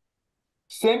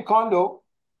 Same condo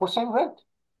for same rent.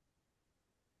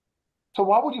 So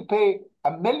why would you pay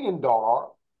 $1 million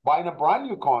buying a brand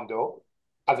new condo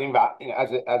as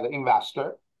an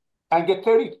investor and get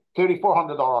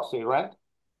 $3,400 say rent,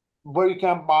 where you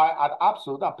can buy at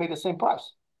Absolute and pay the same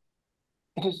price?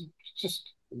 It is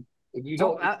just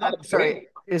I'm sorry,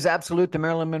 is Absolute the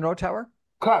Marilyn Monroe Tower?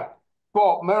 Correct.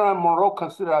 Well, Marilyn Monroe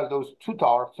considers those 2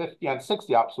 towers, 50 and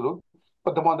 60 Absolute,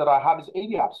 but the one that I have is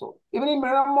 80 Absolute. Even in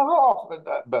Marilyn Monroe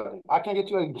building, I can get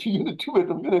you a unit,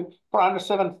 2-bedroom unit for around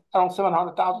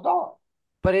 $700,000.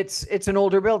 But it's an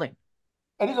older building.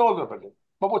 It is an older building.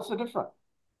 But what's the difference?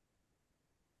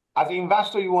 As an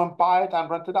investor, you want to buy it and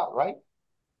rent it out, right?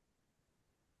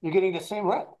 You're getting the same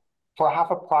rent for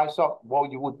half a price of what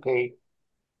you would pay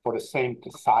for the same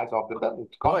size of the building.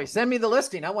 Boy, send me the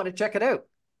listing. I want to check it out.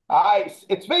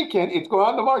 It's vacant. It's going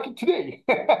on the market today.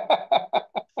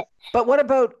 But what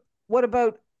about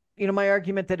my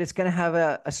argument that it's going to have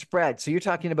a spread. So you're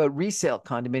talking about resale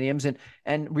condominiums,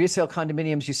 and resale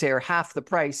condominiums, you say, are half the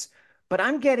price, but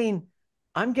I'm getting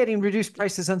reduced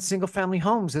prices on single family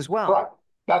homes as well. Correct.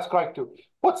 That's correct too.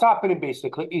 What's happening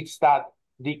basically, it's that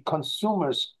the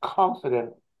consumer's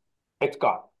confident, it's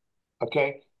gone.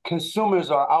 Okay.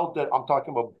 Consumers are out there. I'm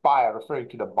talking about buyer, referring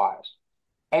to the buyers.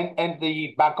 And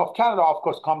the Bank of Canada, of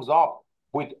course, comes up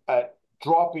with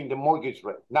dropping the mortgage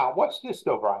rate. Now, what's this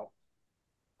though, Brian?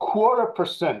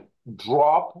 0.25%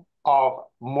 drop of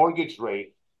mortgage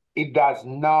rate, it does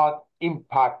not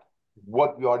impact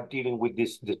what we are dealing with,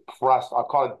 this depressed, I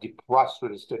call it depressed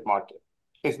real estate market.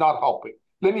 It's not helping.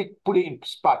 Let me put it in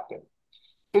perspective.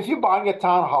 If you're buying a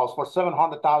townhouse for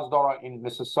 $700,000 in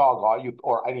Mississauga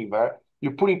or anywhere,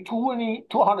 you're putting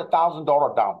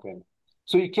 $200,000 down payment.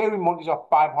 So you carry a mortgage of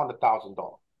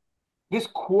 $500,000. This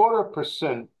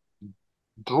 0.25%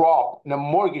 drop in a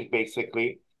mortgage,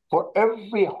 basically, for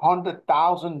every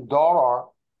 $100,000,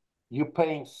 you're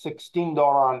paying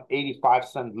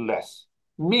 $16.85 less.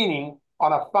 Meaning,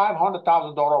 on a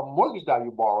 $500,000 mortgage that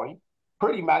you're borrowing,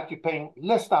 pretty much you're paying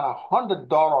less than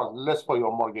 $100 less for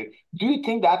your mortgage. Do you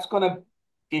think that's going to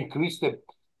increase the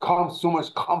consumer's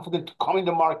confidence to come in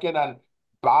the market and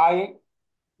buy?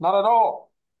 Not at all.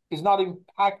 It's not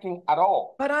impacting at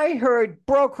all. But I heard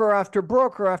broker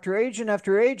after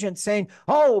agent saying,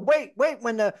 "Oh, wait,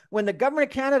 when the government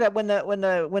of Canada, when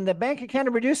the Bank of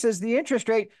Canada reduces the interest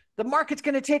rate, the market's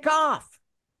going to take off."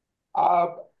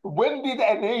 When did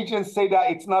an agent say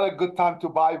that it's not a good time to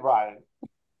buy, Brian?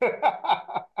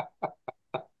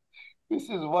 This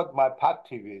is what my pet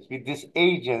peeve is with these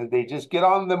agents. They just get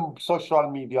on the social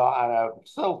media and a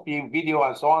selfie video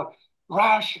and so on.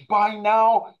 Rush, buy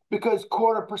now because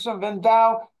 0.25% went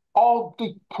down. All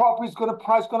the property's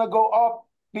price gonna go up.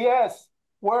 Yes.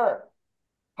 Where?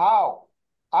 How?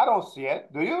 I don't see it.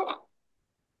 Do you?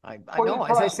 I know.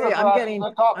 As I say,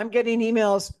 I'm getting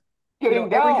emails, getting every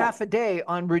down. half a day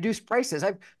on reduced prices.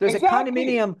 There's exactly. a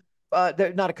condominium,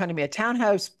 not a condominium, a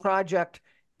townhouse project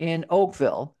in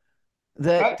Oakville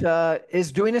Right? that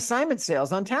is doing assignment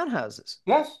sales on townhouses.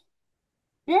 Yes.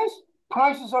 Yes.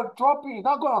 Prices are dropping,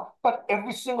 not going on. But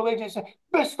every single agent says,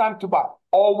 best time to buy.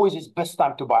 Always is best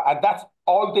time to buy. And that's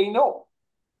all they know.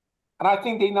 And I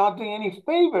think they're not doing any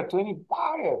favor to any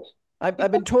buyers.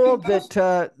 I've been told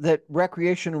that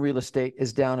recreational real estate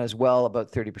is down as well,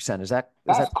 about 30%. Is that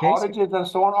That's the case? cottages and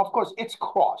so on. Of course, it's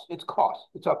cross. It's cross.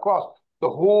 It's across the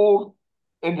whole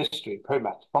industry, pretty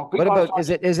much. From What about, is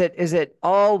pre-construction, it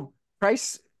all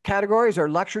price categories, or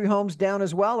luxury homes down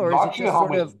as well, or is it luxury just home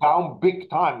sort is of? down big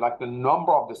time. Like the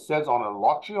number of the sales on a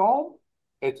luxury home,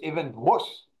 it's even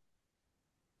worse.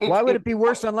 It's Why would even it be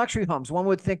worse. worse on luxury homes? One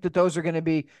would think that those are going to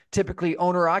be typically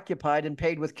owner occupied and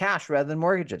paid with cash rather than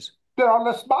mortgages. There are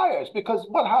less buyers because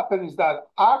what happens is that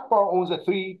Akbar owns a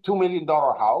 $2 million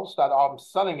house that I'm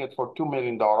selling it for $2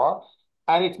 million.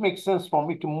 And it makes sense for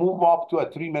me to move up to a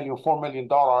 $3 million, $4 million,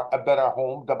 a better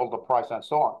home, double the price and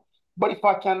so on. But if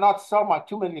I cannot sell my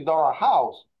 $2 million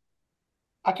house,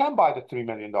 I can't buy the $3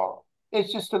 million.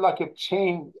 It's just like a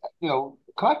chain,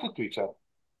 connected to each other.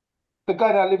 The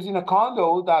guy that lives in a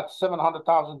condo that's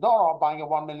 $700,000 buying a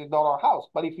 $1 million house.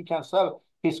 But if he can sell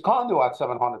his condo at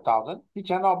 700,000, he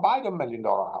cannot buy the $1 million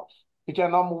house. He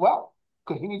cannot move out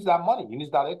because he needs that money. He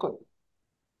needs that equity.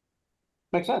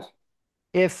 Makes sense.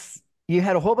 If you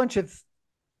had a whole bunch of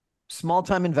small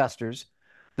time investors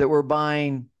that were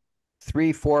buying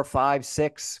 3, 4, 5,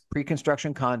 6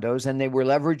 pre-construction condos, and they were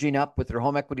leveraging up with their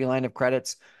home equity line of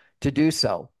credits to do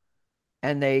so,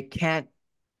 and they can't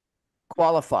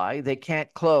qualify, they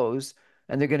can't close,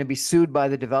 and they're going to be sued by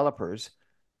the developers.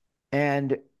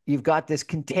 And you've got this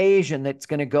contagion that's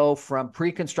going to go from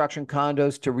pre-construction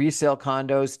condos to resale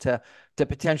condos to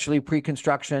potentially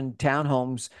pre-construction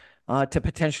townhomes, to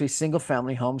potentially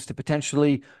single-family homes, to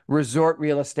potentially resort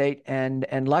real estate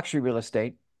and luxury real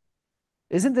estate.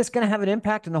 Isn't this going to have an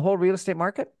impact in the whole real estate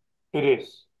market? It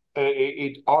is.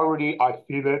 It already, I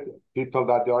feel it. People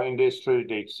that are in the industry,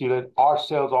 they see it. Our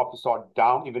sales offices are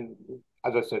down. Even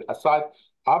as I said, aside,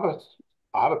 I have a,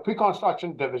 I have a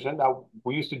pre-construction division that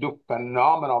we used to do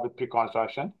phenomenal with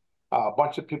pre-construction. A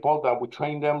bunch of people that we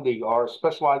train them, they are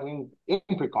specializing in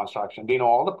pre-construction. They know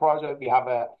all the projects. We have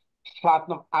a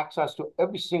platinum access to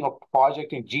every single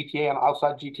project in GTA and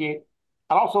outside GTA.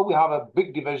 And also we have a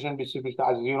big division, which,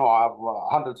 as you know, I have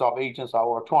hundreds of agents,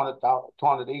 over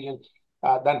 200 agents,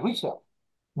 than resale.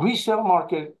 Resale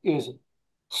market is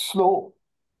slow.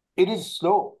 It is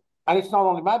slow. And it's not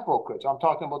only my brokerage. I'm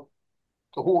talking about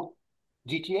the whole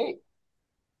GTA.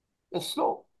 It's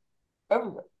slow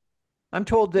everywhere. I'm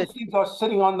told that These things are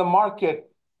sitting on the market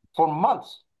for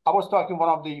months. I was talking to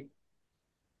one of the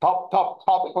top,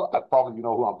 probably you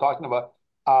know who I'm talking about,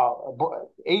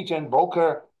 agent,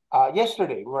 broker.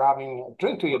 Yesterday, we were having a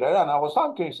drink together, and I was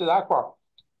talking to him. He said, Akbar,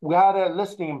 we had a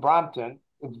listing in Brampton,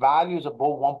 it values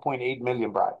above 1.8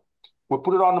 million, Brad. We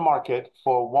put it on the market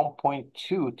for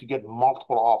 1.2 to get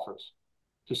multiple offers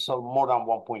to sell more than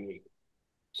 1.8.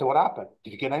 So what happened?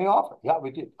 Did you get any offer? Yeah,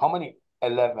 we did. How many?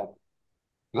 11.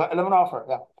 You got 11 offer,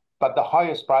 yeah. But the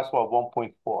highest price was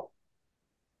 1.4.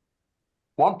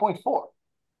 1.4.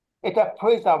 It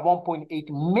appraised at 1.8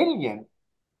 million,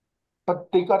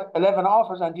 but they got 11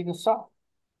 offers and didn't sell.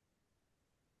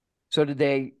 So did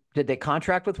they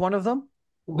contract with one of them?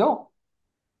 No,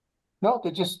 no,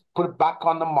 they just put it back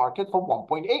on the market for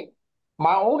 1.8.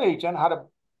 My own agent had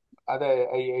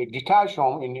a detached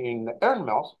home in Earn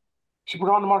Mills. She put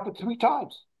it on the market 3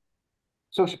 times.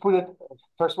 So she put it,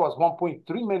 first was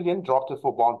 1.3 million, dropped it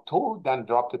for 1.2, then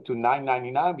dropped it to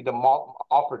 999 with the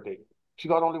offer date. She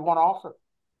got only one offer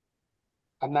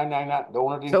at 999. The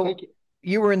owner didn't take it.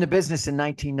 You were in the business in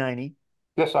 1990.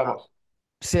 Yes, I was.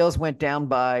 Sales went down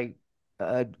by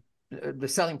the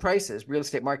selling prices, real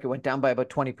estate market went down by about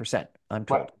 20%, I'm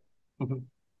told. Right. Mm-hmm.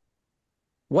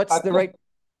 What's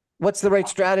the right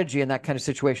strategy in that kind of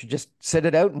situation? Just sit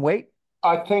it out and wait?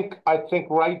 I think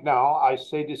right now, I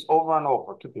say this over and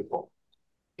over to people.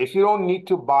 If you don't need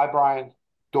to buy, Brian,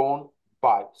 don't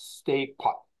buy. Stay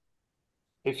put.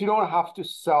 If you don't have to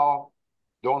sell,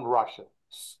 don't rush it.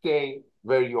 Stay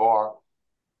where you are.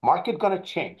 Market going to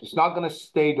change. It's not going to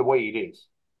stay the way it is.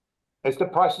 Is the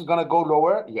price is going to go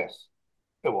lower? Yes,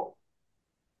 it will.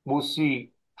 We'll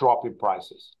see drop in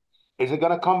prices. Is it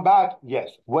going to come back? Yes.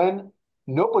 When?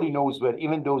 Nobody knows when.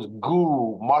 Even those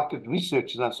guru market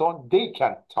researchers and so on, they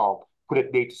can't tell, put a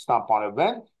date stamp on it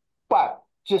when. But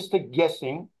just a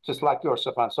guessing, just like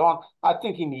yourself and so on, I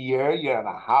think in a year and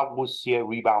a half, we'll see a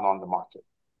rebound on the market.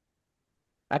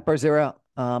 Akbar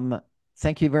Zareh,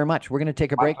 thank you very much. We're going to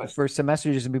take a break for some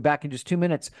messages and be back in just 2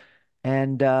 minutes.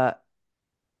 And we're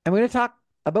going to talk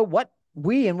about what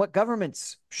we and what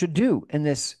governments should do in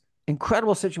this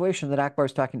incredible situation that Akbar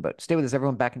is talking about. Stay with us,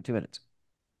 everyone. Back in 2 minutes.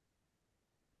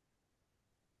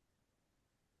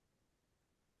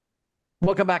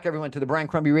 Welcome back, everyone, to the Brian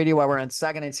Crombie Radio Hour on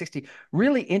Saga 960.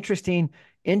 Really interesting,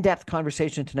 in-depth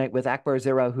conversation tonight with Akbar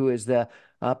Zareh, who is the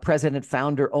president,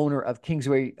 founder, owner of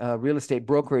Kingsway Real Estate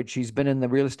Brokerage. He's been in the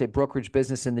real estate brokerage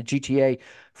business in the GTA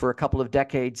for a couple of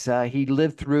decades. He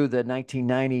lived through the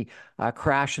 1990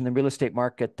 crash in the real estate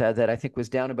market that I think was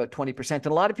down about 20%. And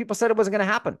a lot of people said it wasn't going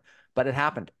to happen, but it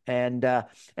happened. And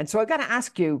so I've got to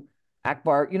ask you,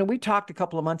 Akbar, we talked a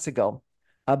couple of months ago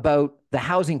about the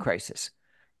housing crisis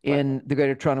in the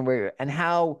Greater Toronto Area and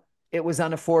how it was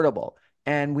unaffordable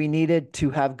and we needed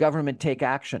to have government take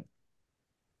action.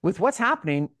 With what's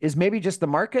happening is maybe just the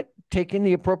market taking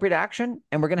the appropriate action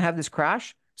and we're going to have this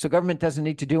crash. So government doesn't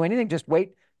need to do anything. Just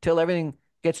wait till everything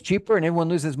gets cheaper and everyone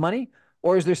loses money.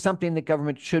 Or is there something that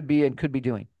government should be and could be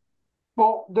doing?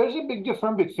 Well, there's a big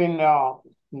difference between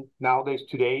nowadays,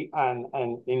 today, and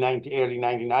in early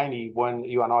 1990 when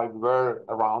you and I were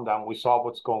around and we saw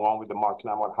what's going on with the market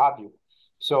and what have you.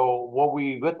 So what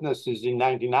we witnessed is in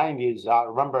 1990 is,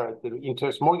 remember, the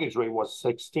interest mortgage rate was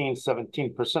 16,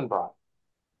 17%, Brian.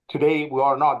 Today, we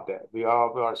are not there. We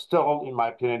are still, in my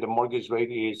opinion, the mortgage rate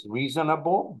is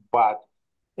reasonable, but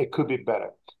it could be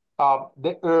better.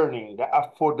 The earning, the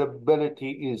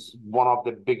affordability is one of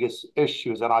the biggest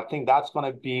issues. And I think that's going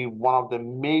to be one of the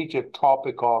major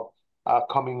topic of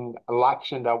coming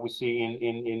election that we see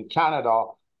in Canada,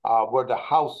 where the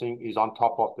housing is on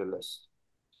top of the list.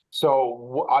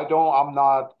 So I'm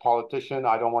not a politician.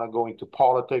 I don't want to go into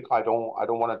politics. I don't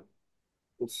want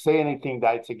to say anything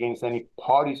that's against any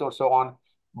parties or so on.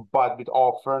 But with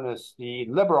all fairness, the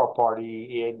Liberal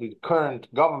Party, the current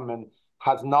government,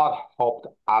 has not helped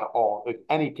at all. If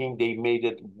anything, they made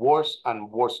it worse and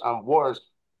worse and worse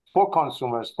for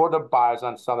consumers, for the buyers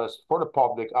and sellers, for the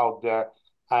public out there,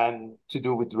 and to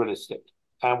do with real estate.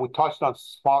 And we touched on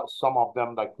some of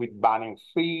them, like with banning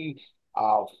fee,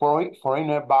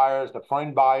 foreigner buyers, the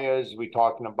foreign buyers. We're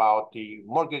talking about the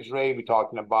mortgage rate. We're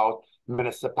talking about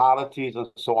municipalities and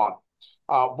so on.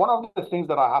 One of the things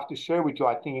that I have to share with you,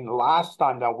 I think in the last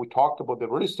time that we talked about the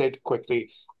real estate quickly,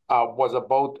 was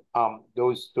about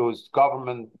those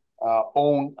government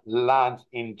owned lands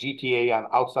in GTA and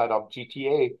outside of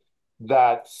GTA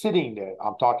that sitting there.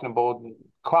 I'm talking about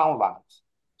crown lands.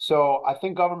 So I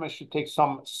think government should take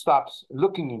some steps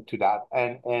looking into that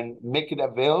and make it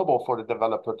available for the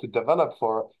developer to develop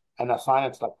for and assign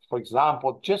it, like, for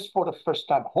example, just for the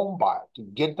first-time home buyer to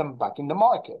get them back in the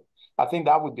market. I think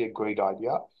that would be a great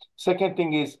idea. Second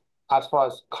thing is, as far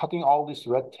as cutting all these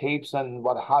red tapes and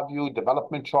what have you,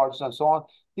 development charges and so on,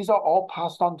 These are all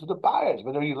passed on to the buyers,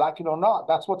 whether you like it or not.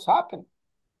 That's what's happening.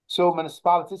 So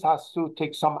municipalities has to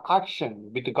take some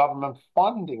action with the government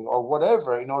funding or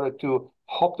whatever in order to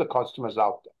help the customers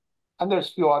out there. And there's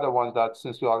a few other ones that,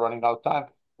 since we are running out of time,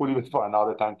 we'll leave it for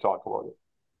another time to talk about it.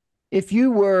 If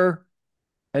you were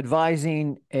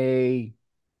advising a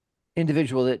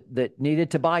individual that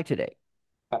needed to buy today,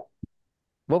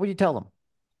 what would you tell them?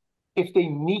 If they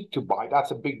need to buy,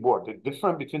 that's a big word. The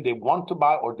difference between they want to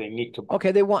buy or they need to buy.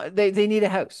 Okay, they need a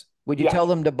house. Would you Yes. tell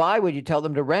them to buy? Would you tell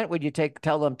them to rent? Would you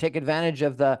tell them take advantage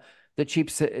of the cheap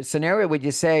scenario? Would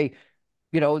you say,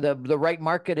 the right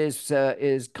market is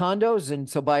condos, and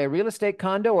so buy a real estate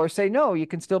condo, or say no, you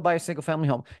can still buy a single family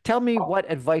home? Tell me what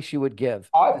advice you would give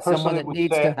I to someone personally that would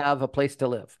needs say, to have a place to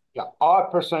live. yeah, I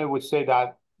personally would say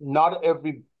that not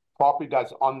every property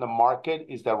that's on the market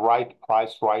is the right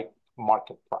price, right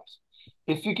market price.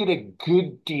 If you get a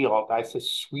good deal, that's a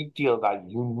sweet deal that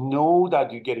you know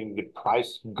that you're getting good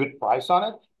price on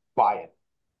it, buy it.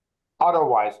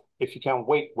 Otherwise, if you can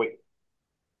wait, wait.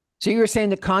 So you were saying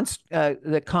the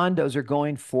condos are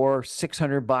going for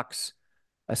 $600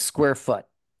 a square foot,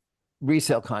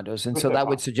 resale condos, and so that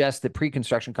would suggest that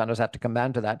pre-construction condos have to come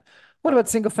down to that. What about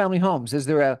single family homes? Is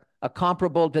there a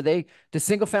comparable? Do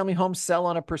single family homes sell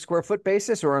on a per square foot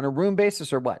basis or on a room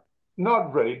basis or what?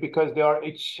 Not really, because they are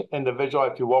each individual.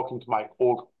 If you walk into my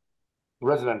old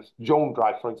residence, Joan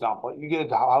Drive, for example, you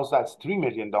get a house that's $3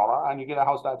 million and you get a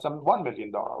house that's $1 million,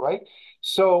 right?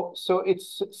 So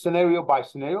it's scenario by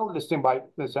scenario, listing by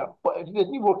listing. But if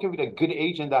you're working with a good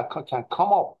agent that can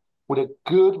come up with a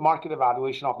good market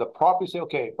evaluation of the property, say,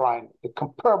 okay, Brian, the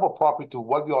comparable property to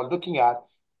what we are looking at,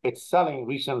 it's selling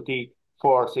recently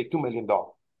for, say, $2 million.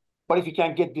 But if you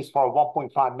can get this for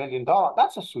 $1.5 million,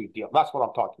 that's a sweet deal. That's what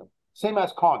I'm talking about. Same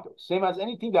as condos, same as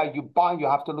anything that you buy, you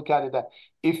have to look at it that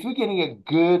if you're getting a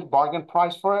good bargain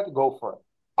price for it, go for it.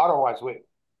 Otherwise, wait.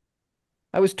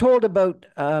 I was told about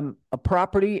a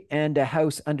property and a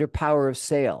house under power of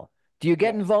sale. Do you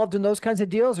get involved in those kinds of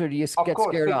deals, or do you get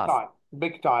scared off?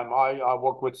 Big time. I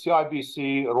work with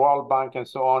CIBC, Royal Bank, and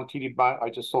so on, TD Bank. I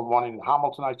just sold one in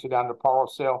Hamilton actually under power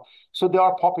of sale. So they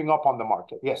are popping up on the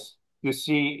market. Yes. You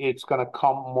see it's going to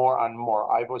come more and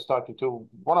more. I was talking to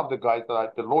one of the guys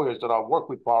the lawyers that I work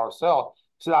with power of sale.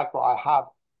 He said, Akbar, I have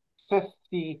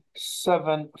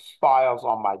 57 files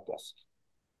on my desk.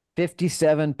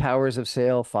 57 powers of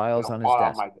sale files on his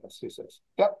desk. On my desk, he says.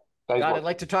 Yep. God, I'd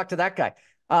like to talk to that guy.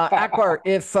 Akbar,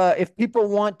 if people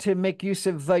want to make use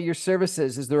of your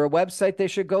services, is there a website they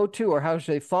should go to, or how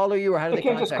should they follow you, or how do they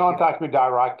contact you? They can just contact me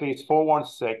directly. It's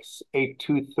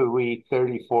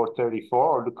 416-823-3434,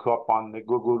 or look up on the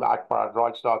Google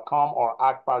akbarzareh.com or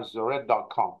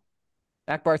akbarzareh.com.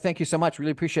 Akbar, thank you so much.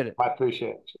 Really appreciate it. I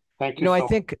appreciate it. Thank you. I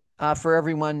think for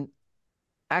everyone,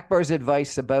 Akbar's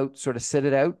advice about sort of sit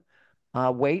it out,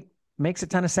 wait, makes a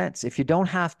ton of sense. If you don't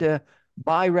have to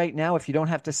buy right now, if you don't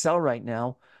have to sell right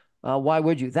now, why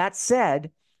would you? That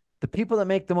said, the people that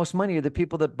make the most money are the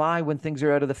people that buy when things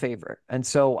are out of the favor. And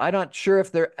so I'm not sure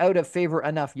if they're out of favor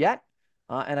enough yet.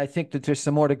 And I think that there's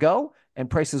some more to go and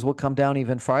prices will come down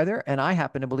even farther. And I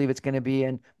happen to believe it's going to be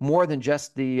in more than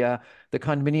just the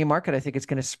condominium market. I think it's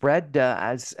going to spread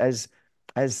as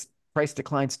price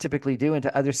declines typically do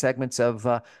into other segments of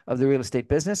the real estate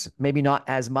business. Maybe not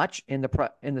as much in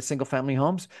the single family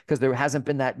homes, because there hasn't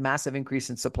been that massive increase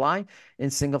in supply in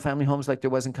single family homes like there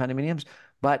was in condominiums.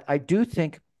 But I do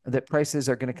think that prices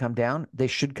are going to come down. They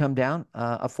should come down.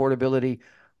 Affordability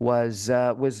was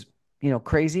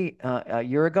crazy a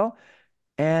year ago.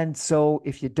 And so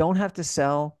if you don't have to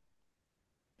sell,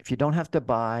 if you don't have to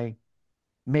buy,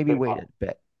 maybe wait a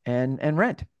bit and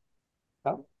rent.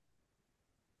 Oh.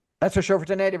 That's our show for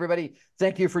tonight, everybody.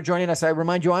 Thank you for joining us. I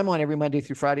remind you, I'm on every Monday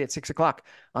through Friday at 6 o'clock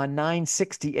on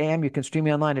 960 AM. You can stream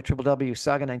me online at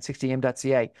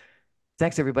www.saga960am.ca.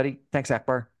 Thanks, everybody. Thanks,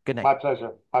 Akbar. Good night. My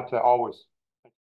pleasure. Always.